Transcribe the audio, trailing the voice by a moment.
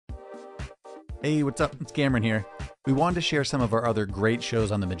Hey, what's up? It's Cameron here. We wanted to share some of our other great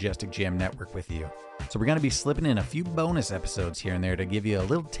shows on the Majestic Jam Network with you. So we're going to be slipping in a few bonus episodes here and there to give you a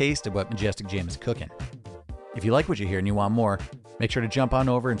little taste of what Majestic Jam is cooking. If you like what you hear and you want more, make sure to jump on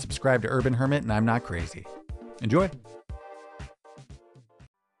over and subscribe to Urban Hermit and I'm Not Crazy. Enjoy!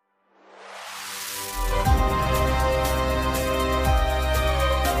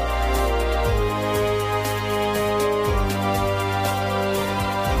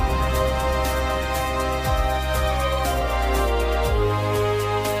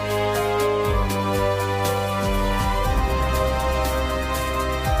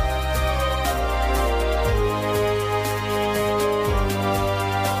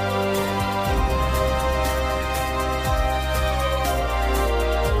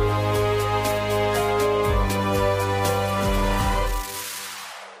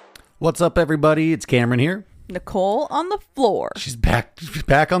 What's up, everybody? It's Cameron here. Nicole on the floor. She's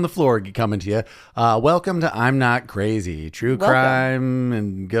back on the floor coming to you. Welcome to I'm Not Crazy. True crime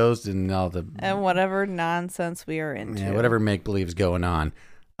and ghosts and all the... And whatever nonsense we are into. Yeah, whatever make-believe's going on.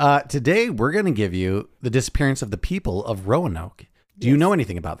 Today, we're going to give you the disappearance of the people of Roanoke. Do you know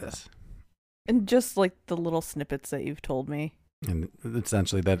anything about this? And just like the little snippets that you've told me. And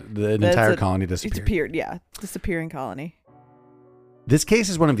essentially that the entire colony disappeared. Disappearing colony. This case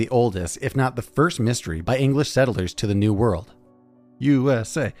is one of the oldest, if not the first mystery by English settlers to the New World.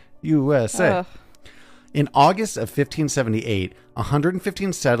 USA, USA. In August of 1578,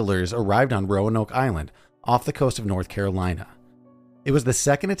 115 settlers arrived on Roanoke Island, off the coast of North Carolina. It was the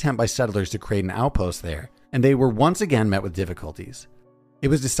second attempt by settlers to create an outpost there, and they were once again met with difficulties. It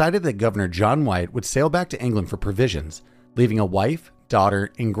was decided that Governor John White would sail back to England for provisions, leaving a wife,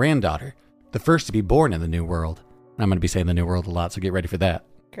 daughter, and granddaughter, the first to be born in the New World. I'm going to be saying the New World a lot, so get ready for that.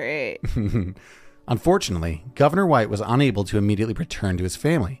 Great. Unfortunately, Governor White was unable to immediately return to his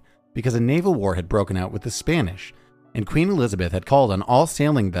family because a naval war had broken out with the Spanish, and Queen Elizabeth had called on all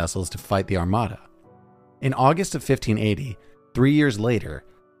sailing vessels to fight the Armada. In August of 1580, 3 years later,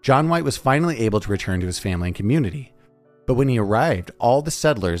 John White was finally able to return to his family and community. But when he arrived, all the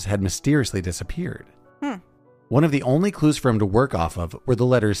settlers had mysteriously disappeared. One of the only clues for him to work off of were the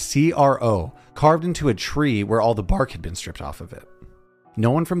letters CRO carved into a tree where all the bark had been stripped off of it.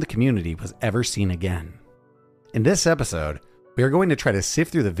 No one from the community was ever seen again. In this episode, we are going to try to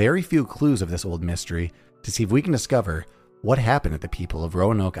sift through the very few clues of this old mystery to see if we can discover what happened to the people of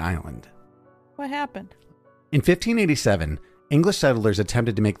Roanoke Island. What happened? In 1587, English settlers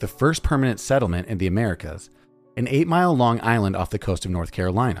attempted to make the first permanent settlement in the Americas, an 8-mile-long island off the coast of North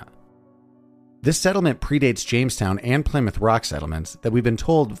Carolina. This settlement predates Jamestown and Plymouth Rock settlements that we've been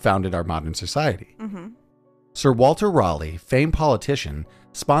told founded our modern society. Sir Walter Raleigh, famed politician,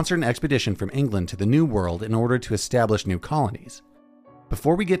 sponsored an expedition from England to the New World in order to establish new colonies.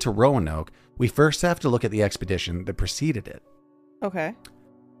 Before we get to Roanoke, we first have to look at the expedition that preceded it. Okay.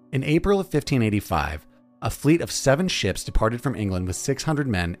 In April of 1585, a fleet of 7 ships departed from England with 600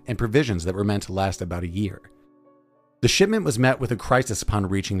 men and provisions that were meant to last about a year. The shipment was met with a crisis upon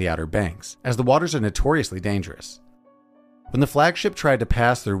reaching the Outer Banks, as the waters are notoriously dangerous. When the flagship tried to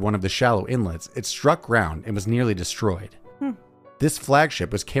pass through one of the shallow inlets, it struck ground and was nearly destroyed. This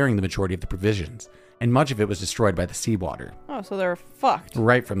flagship was carrying the majority of the provisions, and much of it was destroyed by the seawater. Oh, so they were fucked.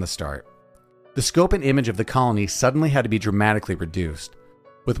 Right from the start. The scope and image of the colony suddenly had to be dramatically reduced.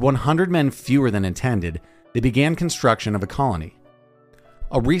 With 100 men fewer than intended, they began construction of a colony.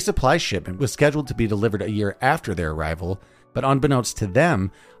 A resupply shipment was scheduled to be delivered a year after their arrival, but unbeknownst to them,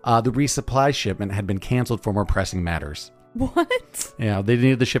 the resupply shipment had been canceled for more pressing matters. What? Yeah, they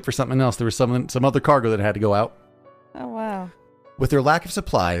needed the ship for something else. There was some other cargo that had to go out. Oh, wow. With their lack of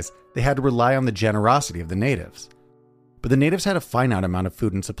supplies, they had to rely on the generosity of the natives. But the natives had a finite amount of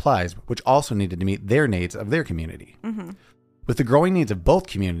food and supplies, which also needed to meet their needs of their community. With the growing needs of both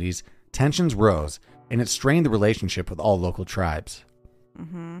communities, tensions rose, and it strained the relationship with all local tribes.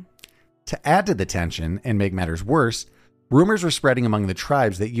 To add to the tension and make matters worse, rumors were spreading among the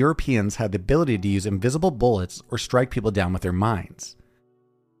tribes that Europeans had the ability to use invisible bullets or strike people down with their minds.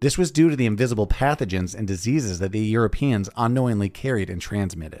 This was due to the invisible pathogens and diseases that the Europeans unknowingly carried and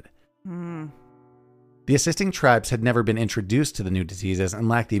transmitted. The assisting tribes had never been introduced to the new diseases and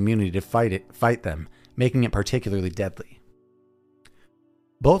lacked the immunity to fight them, making it particularly deadly.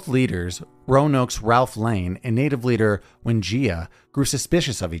 Both leaders, Roanoke's Ralph Lane and native leader Wingia, grew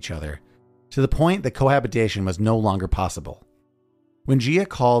suspicious of each other, to the point that cohabitation was no longer possible. Wingia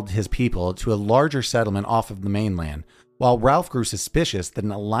called his people to a larger settlement off of the mainland, while Ralph grew suspicious that an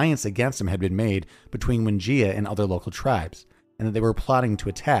alliance against him had been made between Wingia and other local tribes, and that they were plotting to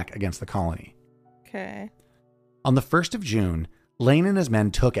attack against the colony. Okay. On the 1st of June, Lane and his men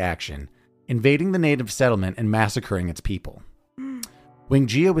took action, invading the native settlement and massacring its people.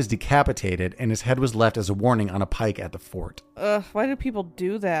 Wingea was decapitated, and his head was left as a warning on a pike at the fort. Why do people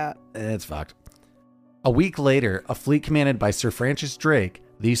do that? It's fucked. A week later, a fleet commanded by Sir Francis Drake,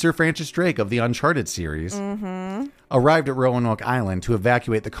 the Sir Francis Drake of the Uncharted series, arrived at Roanoke Island to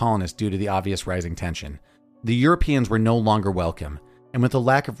evacuate the colonists due to the obvious rising tension. The Europeans were no longer welcome, and with the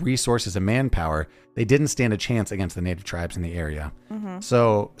lack of resources and manpower, they didn't stand a chance against the native tribes in the area.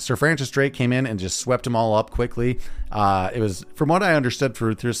 So Sir Francis Drake came in and just swept them all up quickly. It was, from what I understood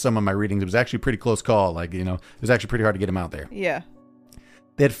through some of my readings, it was actually a pretty close call. It was actually pretty hard to get them out there. Yeah.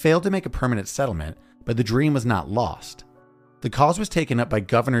 They had failed to make a permanent settlement, but the dream was not lost. The cause was taken up by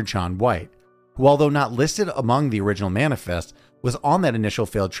Governor John White, who, although not listed among the original manifest, was on that initial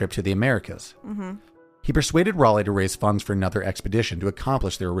failed trip to the Americas. He persuaded Raleigh to raise funds for another expedition to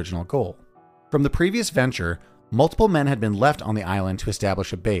accomplish their original goal. From the previous venture, multiple men had been left on the island to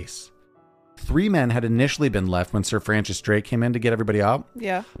establish a base. 3 men had initially been left when Sir Francis Drake came in to get everybody out.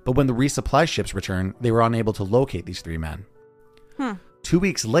 Yeah. But when the resupply ships returned, they were unable to locate these 3 men. 2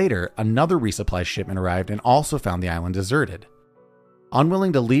 weeks later, another resupply shipment arrived and also found the island deserted.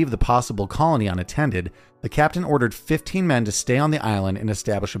 Unwilling to leave the possible colony unattended, the captain ordered 15 men to stay on the island and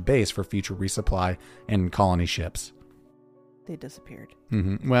establish a base for future resupply and colony ships. They disappeared.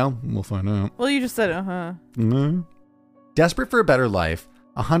 Well, we'll find out. Well, you just said, Desperate for a better life,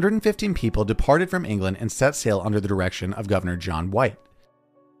 115 people departed from England and set sail under the direction of Governor John White.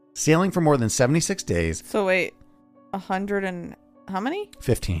 Sailing for more than 76 days. So wait, 100 and how many?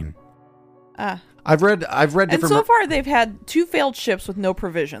 15. I've read different. And so far, they've had 2 failed ships with no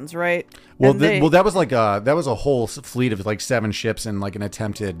provisions, right? Well, that was that was a whole fleet of 7 ships and an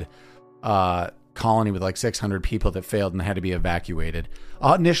attempted colony with 600 people that failed and had to be evacuated.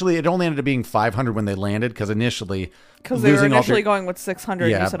 Initially, it only ended up being 500 when they landed because they were initially going with 600.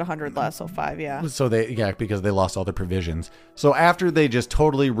 Yeah. You said 100 less, so 5. Yeah. So because they lost all their provisions. So after they just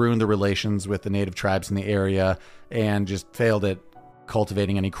totally ruined the relations with the native tribes in the area and just failed at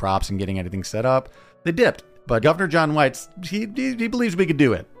cultivating any crops and getting anything set up, they dipped. But Governor John White, he believes we could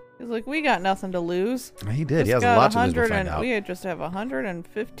do it. He's like, we got nothing to lose. He did. He has a lot to lose. We'll find out. We just have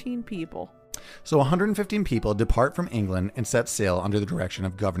 115 people. So 115 people depart from England and set sail under the direction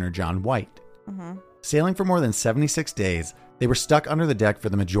of Governor John White. Sailing for more than 76 days, they were stuck under the deck for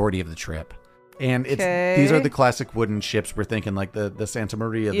the majority of the trip. And these are the classic wooden ships. We're thinking the Santa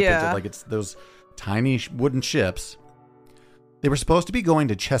Maria, it's those tiny wooden ships. They were supposed to be going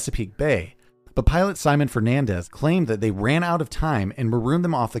to Chesapeake Bay, but pilot Simon Fernandez claimed that they ran out of time and marooned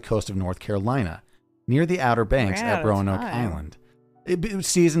them off the coast of North Carolina, near the Outer Banks at Roanoke Island.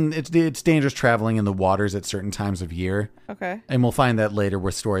 It's dangerous traveling in the waters at certain times of year. Okay. And we'll find that later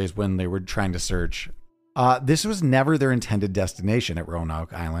with stories when they were trying to search. This was never their intended destination at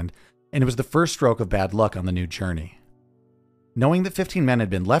Roanoke Island, and it was the first stroke of bad luck on the new journey. Knowing that 15 men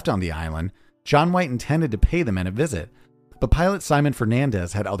had been left on the island, John White intended to pay the men a visit, but pilot Simon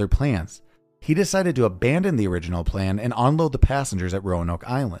Fernandez had other plans. He decided to abandon the original plan and unload the passengers at Roanoke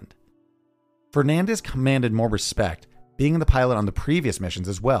Island. Fernandez commanded more respect, being the pilot on the previous missions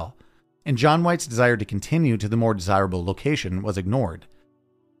as well, and John White's desire to continue to the more desirable location was ignored,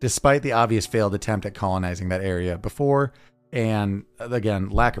 despite the obvious failed attempt at colonizing that area before, and again,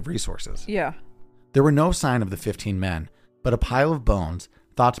 lack of resources. Yeah. There were no sign of the 15 men, but a pile of bones,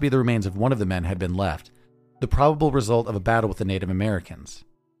 thought to be the remains of one of the men, had been left, the probable result of a battle with the Native Americans.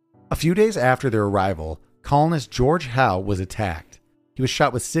 A few days after their arrival, colonist George Howe was attacked. He was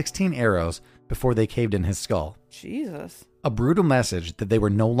shot with 16 arrows before they caved in his skull. Jesus. A brutal message that they were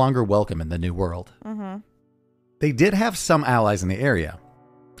no longer welcome in the New World. They did have some allies in the area.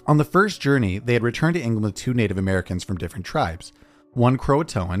 On the first journey, they had returned to England with 2 Native Americans from different tribes, one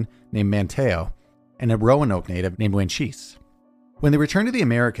Croatoan named Manteo and a Roanoke native named Wanchese. When they returned to the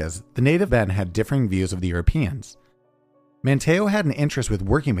Americas, the native men had differing views of the Europeans. Manteo had an interest with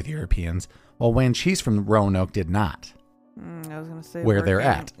working with Europeans, while Wanchese from Roanoke did not. I was going to say where they're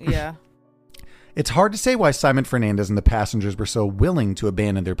at. Yeah. It's hard to say why Simon Fernandez and the passengers were so willing to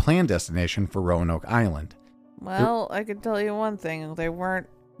abandon their planned destination for Roanoke Island. Well, I could tell you one thing. They weren't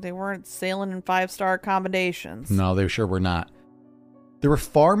sailing in 5-star accommodations. No, they sure were not. There were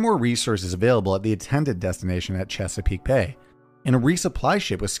far more resources available at the intended destination at Chesapeake Bay, and a resupply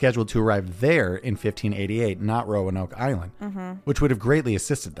ship was scheduled to arrive there in 1588, not Roanoke Island, which would have greatly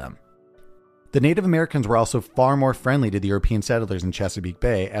assisted them. The Native Americans were also far more friendly to the European settlers in Chesapeake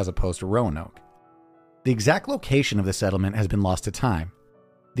Bay as opposed to Roanoke. The exact location of the settlement has been lost to time.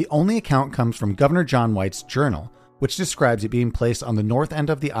 The only account comes from Governor John White's journal, which describes it being placed on the north end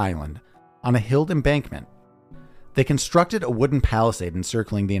of the island, on a hilled embankment. They constructed a wooden palisade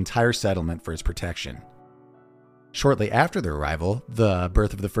encircling the entire settlement for its protection. Shortly after their arrival, the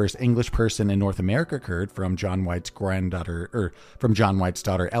birth of the first English person in North America occurred from John White's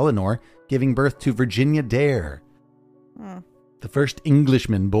daughter Eleanor, giving birth to Virginia Dare, the first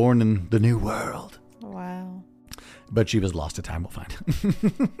Englishman born in the New World. Wow. But she was lost to time, we'll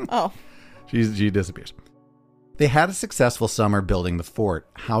find. Oh. She disappears. They had a successful summer building the fort,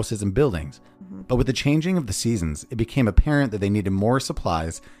 houses, and buildings. But with the changing of the seasons, it became apparent that they needed more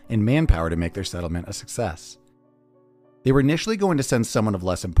supplies and manpower to make their settlement a success. They were initially going to send someone of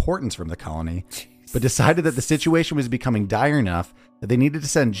less importance from the colony, but decided that the situation was becoming dire enough that they needed to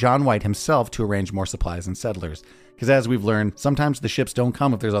send John White himself to arrange more supplies and settlers. Because as we've learned, sometimes the ships don't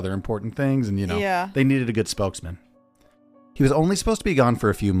come if there's other important things, and they needed a good spokesman. He was only supposed to be gone for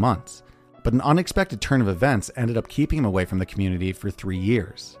a few months, but an unexpected turn of events ended up keeping him away from the community for 3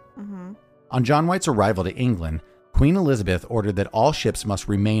 years. Mm-hmm. On John White's arrival to England, Queen Elizabeth ordered that all ships must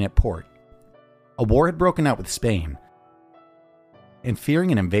remain at port. A war had broken out with Spain, and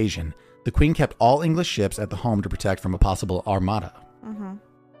fearing an invasion, the Queen kept all English ships at the home to protect from a possible armada. Mm-hmm.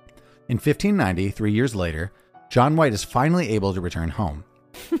 In 1590, 3 years later, John White is finally able to return home.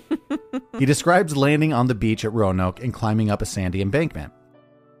 He describes landing on the beach at Roanoke and climbing up a sandy embankment.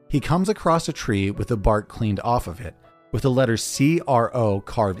 He comes across a tree with the bark cleaned off of it, with the letters CRO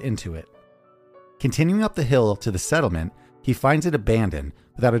carved into it. Continuing up the hill to the settlement, he finds it abandoned,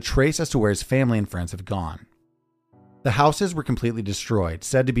 without a trace as to where his family and friends have gone. The houses were completely destroyed,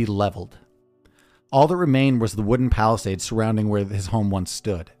 said to be leveled. All that remained was the wooden palisade surrounding where his home once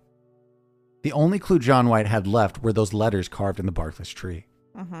stood. The only clue John White had left were those letters carved in the barkless tree.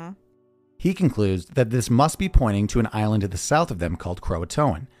 Mm-hmm. He concludes that this must be pointing to an island to the south of them called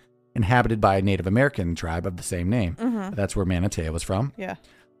Croatoan, inhabited by a Native American tribe of the same name. Mm-hmm. That's where Manatee was from. Yeah.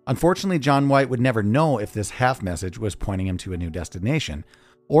 Unfortunately, John White would never know if this half message was pointing him to a new destination,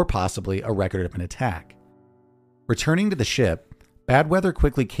 or possibly a record of an attack. Returning to the ship, bad weather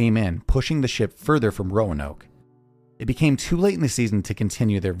quickly came in, pushing the ship further from Roanoke. It became too late in the season to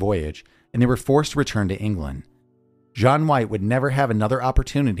continue their voyage, and they were forced to return to England. John White would never have another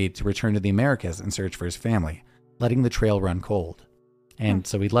opportunity to return to the Americas and search for his family, letting the trail run cold. And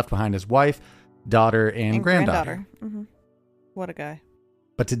so he left behind his wife, daughter, and granddaughter. Mm-hmm. What a guy.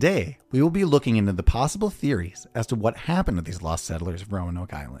 But today, we will be looking into the possible theories as to what happened to these lost settlers of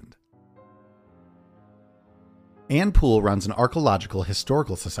Roanoke Island. Ann Poole runs an archaeological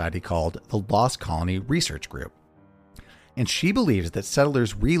historical society called the Lost Colony Research Group. And she believes that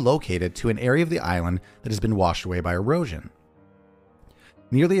settlers relocated to an area of the island that has been washed away by erosion.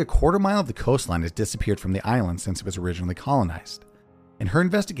 Nearly a quarter mile of the coastline has disappeared from the island since it was originally colonized. And her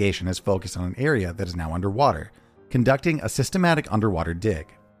investigation has focused on an area that is now underwater, conducting a systematic underwater dig.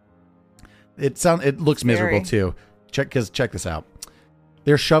 It looks miserable too. Check this out.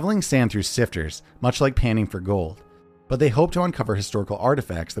 They're shoveling sand through sifters, much like panning for gold. But they hope to uncover historical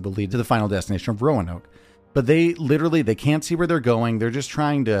artifacts that will lead to the final destination of Roanoke. But they can't see where they're going. They're just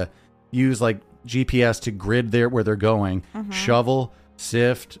trying to use like GPS to grid where they're going. Mm-hmm. Shovel,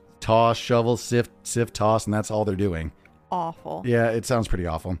 sift, toss, shovel, sift, toss, and that's all they're doing. Awful. Yeah, it sounds pretty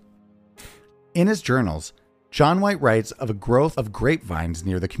awful. In his journals, John White writes of a growth of grapevines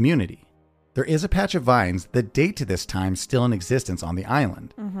near the community. There is a patch of vines that date to this time still in existence on the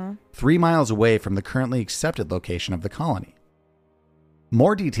island, 3 miles away from the currently accepted location of the colony.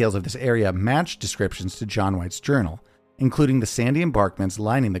 More details of this area match descriptions to John White's journal, including the sandy embankments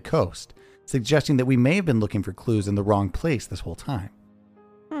lining the coast, suggesting that we may have been looking for clues in the wrong place this whole time.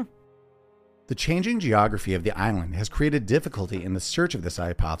 The changing geography of the island has created difficulty in the search of this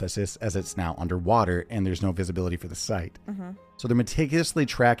hypothesis, as it's now underwater and there's no visibility for the site. Mm-hmm. So they're meticulously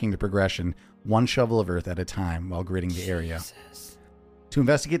tracking the progression one shovel of earth at a time while gridding the area. Jesus. To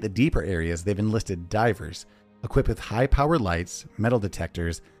investigate the deeper areas, they've enlisted divers, equipped with high-powered lights, metal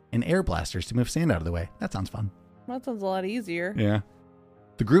detectors, and air blasters to move sand out of the way. That sounds fun. That sounds a lot easier. Yeah.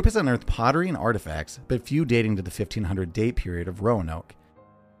 The group has unearthed pottery and artifacts, but few dating to the 1500 date period of Roanoke.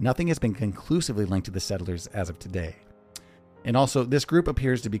 Nothing has been conclusively linked to the settlers as of today. And also, this group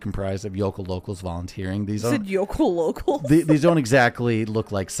appears to be comprised of yokel locals volunteering. These yokel locals? These don't exactly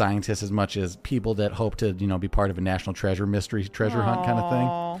look like scientists as much as people that hope to, be part of a national treasure hunt kind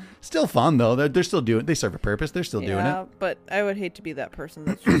of thing. Still fun though. They're still doing it. They serve a purpose. They're still doing it. Yeah, but I would hate to be that person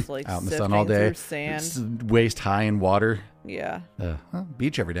that's just like out in the sun all day, through sand, waist high in water. Yeah.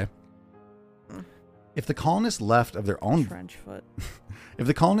 Beach every day. If the colonists left of their own trench foot. If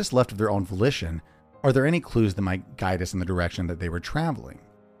the colonists left of their own volition, are there any clues that might guide us in the direction that they were traveling?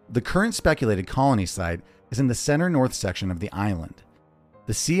 The current speculated colony site is in the center north section of the island.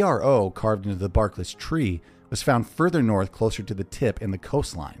 The CRO carved into the barkless tree was found further north closer to the tip in the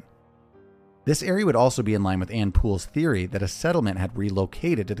coastline. This area would also be in line with Ann Poole's theory that a settlement had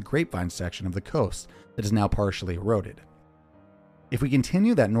relocated to the Grapevine section of the coast that is now partially eroded. If we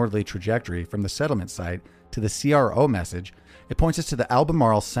continue that northerly trajectory from the settlement site to the CRO message, it points us to the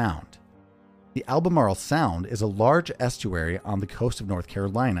Albemarle Sound. The Albemarle Sound is a large estuary on the coast of North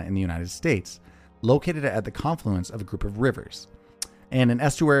Carolina in the United States, located at the confluence of a group of rivers. And an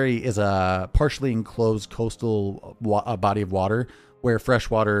estuary is a partially enclosed coastal body of water where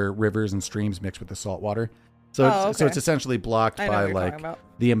freshwater rivers and streams mix with the salt water. So it's essentially blocked by like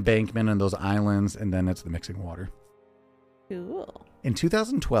the embankment and those islands, and then it's the mixing water. Cool. In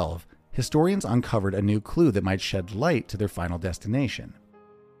 2012, historians uncovered a new clue that might shed light to their final destination.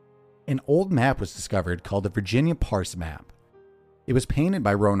 An old map was discovered called the Virginia Parse Map. It was painted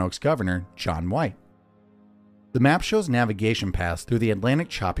by Roanoke's governor, John White. The map shows navigation paths through the Atlantic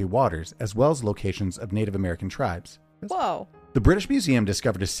choppy waters, as well as locations of Native American tribes. Whoa. The British Museum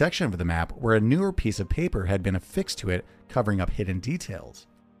discovered a section of the map where a newer piece of paper had been affixed to it, covering up hidden details.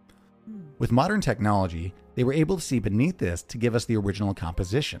 With modern technology, they were able to see beneath this to give us the original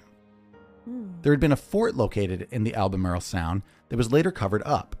composition. There had been a fort located in the Albemarle Sound that was later covered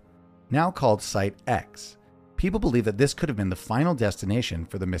up, now called Site X. People believe that this could have been the final destination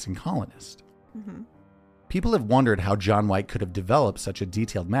for the missing colonist. People have wondered how John White could have developed such a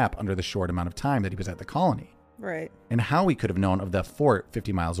detailed map under the short amount of time that he was at the colony. Right. And how he could have known of the fort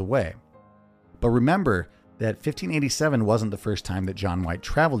 50 miles away. But remember that 1587 wasn't the first time that John White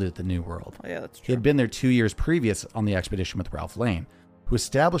traveled to the New World. Oh, yeah, that's true. He had been there 2 years previous on the expedition with Ralph Lane, who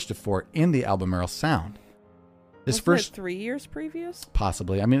established a fort in the Albemarle Sound. Wasn't it 3 years previous?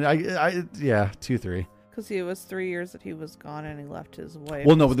 Possibly. I mean, yeah, 2-3. Because it was 3 years that he was gone and he left his wife.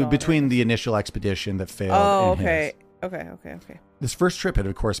 Well, no, between the initial expedition that failed and okay. his. Okay. This first trip had,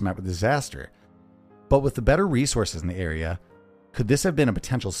 of course, met with disaster. But with the better resources in the area, could this have been a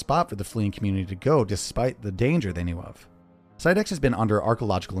potential spot for the fleeing community to go despite the danger they knew of? Site X has been under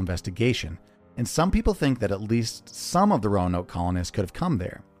archaeological investigation, and some people think that at least some of the Roanoke colonists could have come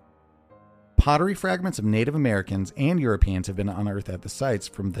there. Pottery fragments of Native Americans and Europeans have been unearthed at the sites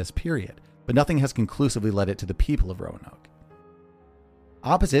from this period, but nothing has conclusively led it to the people of Roanoke.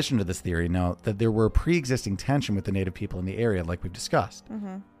 Opposition to this theory note that there were pre-existing tension with the native people in the area, like we've discussed.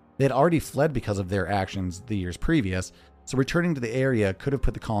 They had already fled because of their actions the years previous, so returning to the area could have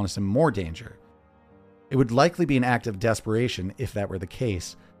put the colonists in more danger. It would likely be an act of desperation if that were the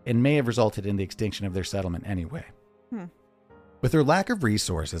case, and may have resulted in the extinction of their settlement anyway. With their lack of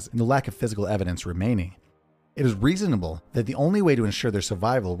resources and the lack of physical evidence remaining, it is reasonable that the only way to ensure their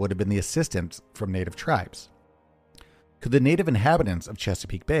survival would have been the assistance from native tribes. Could the native inhabitants of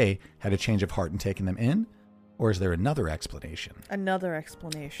Chesapeake Bay had a change of heart in taking them in? Or is there another explanation? Another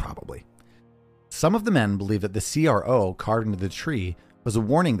explanation. Probably. Some of the men believe that the CRO carved into the tree was a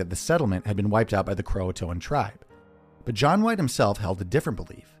warning that the settlement had been wiped out by the Croatoan tribe. But John White himself held a different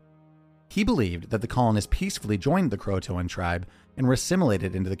belief. He believed that the colonists peacefully joined the Croatoan tribe and were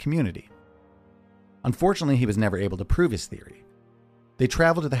assimilated into the community. Unfortunately, he was never able to prove his theory. They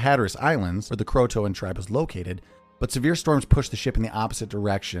traveled to the Hatteras Islands, where the Croatoan tribe was located, but severe storms pushed the ship in the opposite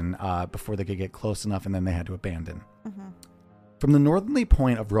direction before they could get close enough, and then they had to abandon. From the northerly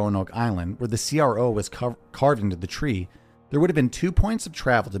point of Roanoke Island, where the CRO was carved into the tree, there would have been 2 points of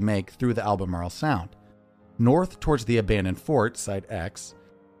travel to make through the Albemarle Sound. North towards the abandoned fort, Site X,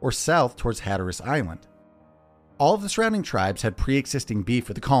 or south towards Hatteras Island. All of the surrounding tribes had pre-existing beef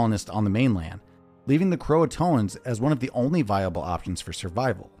with the colonists on the mainland, leaving the Croatoans as one of the only viable options for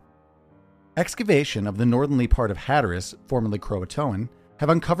survival. Excavation of the northerly part of Hatteras, formerly Croatoan, have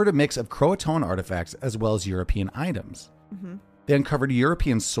uncovered a mix of Croatoan artifacts as well as European items. They uncovered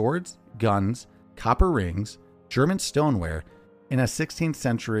European swords, guns, copper rings, German stoneware, and a 16th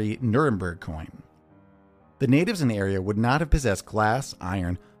century Nuremberg coin. The natives in the area would not have possessed glass,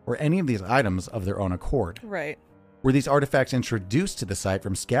 iron, or any of these items of their own accord. Right. Were these artifacts introduced to the site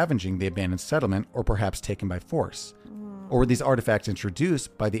from scavenging the abandoned settlement or perhaps taken by force? Or were these artifacts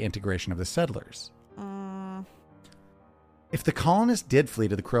introduced by the integration of the settlers? If the colonists did flee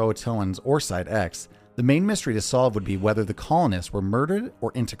to the Croatoans or Site X, the main mystery to solve would be whether the colonists were murdered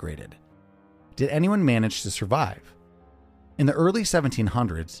or integrated. Did anyone manage to survive? In the early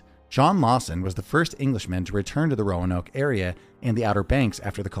 1700s, John Lawson was the first Englishman to return to the Roanoke area and the Outer Banks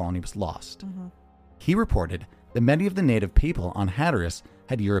after the colony was lost. He reported that many of the native people on Hatteras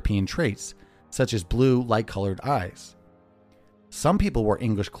had European traits, such as blue, light-colored eyes. Some people wore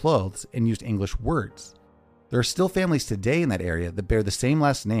English clothes and used English words. There are still families today in that area that bear the same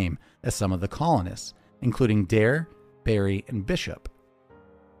last name as some of the colonists, including Dare, Barry, and Bishop.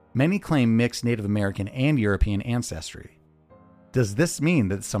 Many claim mixed Native American and European ancestry. Does this mean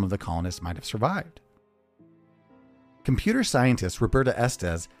that some of the colonists might have survived? Computer scientist Roberta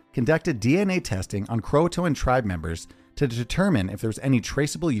Estes conducted DNA testing on Croatoan tribe members to determine if there was any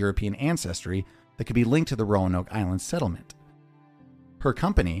traceable European ancestry that could be linked to the Roanoke Island settlement. Her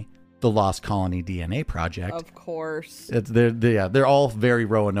company, the Lost Colony DNA Project, Of course. they're all very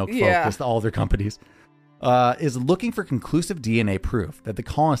Roanoke focused, all their companies, is looking for conclusive DNA proof that the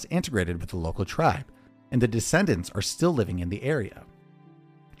colonists integrated with the local tribe, and the descendants are still living in the area.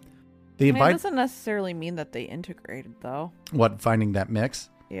 It doesn't necessarily mean that they integrated, though. What, finding that mix?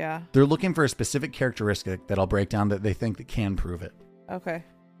 Yeah. They're looking for a specific characteristic that I'll break down that they think that can prove it. Okay.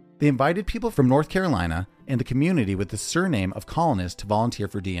 They invited people from North Carolina and the community with the surname of colonists to volunteer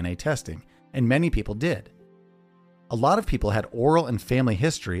for DNA testing, and many people did. A lot of people had oral and family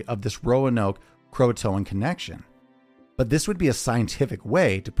history of this Roanoke Croatoan connection, but this would be a scientific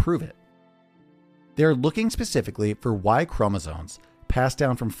way to prove it. They're looking specifically for Y chromosomes passed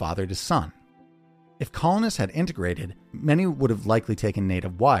down from father to son. If colonists had integrated, many would have likely taken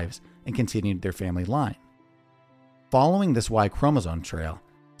native wives and continued their family line. Following this Y chromosome trail,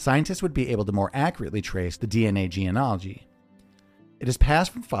 scientists would be able to more accurately trace the DNA genealogy. It is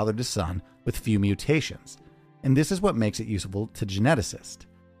passed from father to son with few mutations, and this is what makes it useful to geneticists,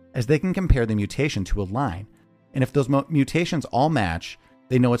 as they can compare the mutation to a line, and if those mutations all match,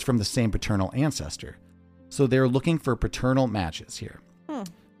 they know it's from the same paternal ancestor. So they're looking for paternal matches here.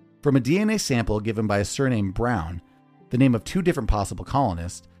 From a DNA sample given by a surname Brown, the name of two different possible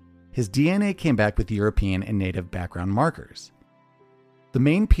colonists, his DNA came back with European and native background markers. The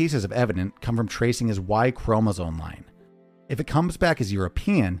main pieces of evidence come from tracing his Y chromosome line. If it comes back as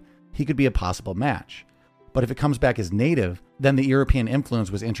European, he could be a possible match. But if it comes back as native, then the European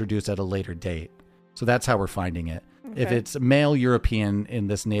influence was introduced at a later date. So that's how we're finding it. Okay. If it's male European in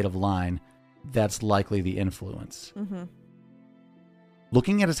this native line, that's likely the influence. Mm-hmm.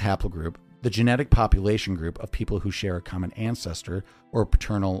 Looking at his haplogroup, the genetic population group of people who share a common ancestor or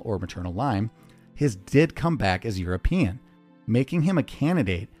paternal or maternal line, his did come back as European, making him a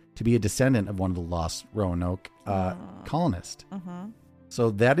candidate to be a descendant of one of the lost Roanoke colonists. Mm-hmm. So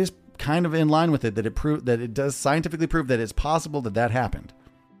that is kind of in line with it, that it does scientifically prove that it's possible that happened.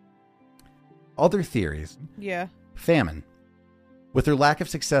 Other theories. Yeah. Famine. With their lack of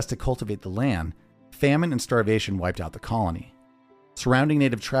success to cultivate the land, famine and starvation wiped out the colony. Surrounding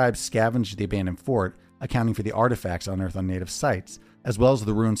native tribes scavenged the abandoned fort, accounting for the artifacts unearthed on native sites, as well as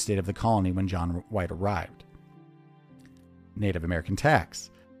the ruined state of the colony when John White arrived. Native American tax.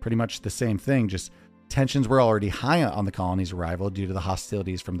 Pretty much the same thing, just tensions were already high on the colony's arrival due to the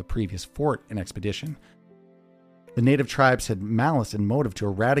hostilities from the previous fort and expedition. The native tribes had malice and motive to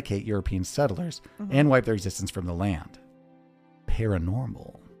eradicate European settlers and wipe their existence from the land.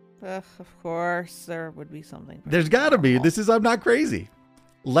 Paranormal. Ugh, of course, there would be something. There's got to be. I'm not crazy.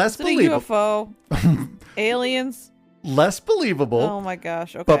 Less believable. UFO? Aliens? Less believable. Oh my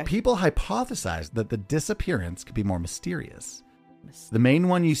gosh. Okay. But people hypothesized that the disappearance could be more mysterious. The main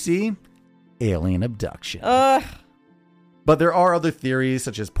one you see, alien abduction. But there are other theories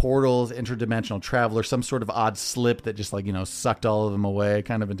such as portals, interdimensional travel, or some sort of odd slip that just sucked all of them away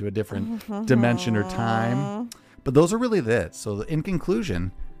kind of into a different dimension or time. But those are really it. So in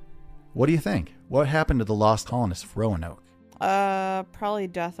conclusion, what do you think? What happened to the lost colonists of Roanoke? Probably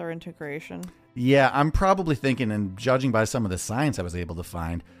death or integration. Yeah, I'm probably thinking, and judging by some of the science I was able to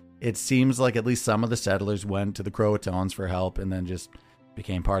find, it seems like at least some of the settlers went to the Croatoans for help and then just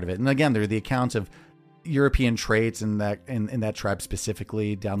became part of it. And again, there are the accounts of European traits in that tribe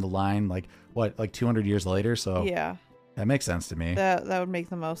specifically down the line, like 200 years later. So yeah, that makes sense to me. That would make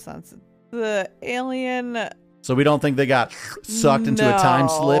the most sense. The alien. So we don't think they got sucked into a time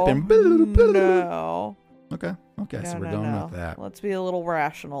slip and no. Okay. So we're going with that. Let's be a little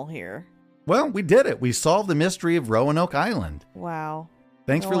rational here. Well, we did it. We solved the mystery of Roanoke Island. Wow.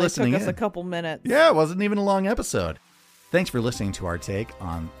 Thanks for listening. It took us a couple minutes. Yeah, it wasn't even a long episode. Thanks for listening to our take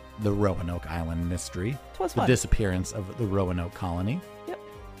on the Roanoke Island mystery. The disappearance of the Roanoke colony. Yep.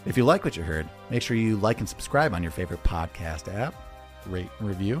 If you like what you heard, make sure you like and subscribe on your favorite podcast app. Rate and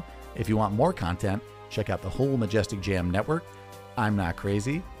review. If you want more content, check out the whole Majestic Jam Network. I'm Not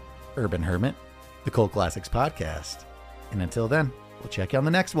Crazy, Urban Hermit, the Cult Classics Podcast. And until then, we'll check you on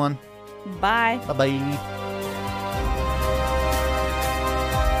the next one. Bye. Bye-bye.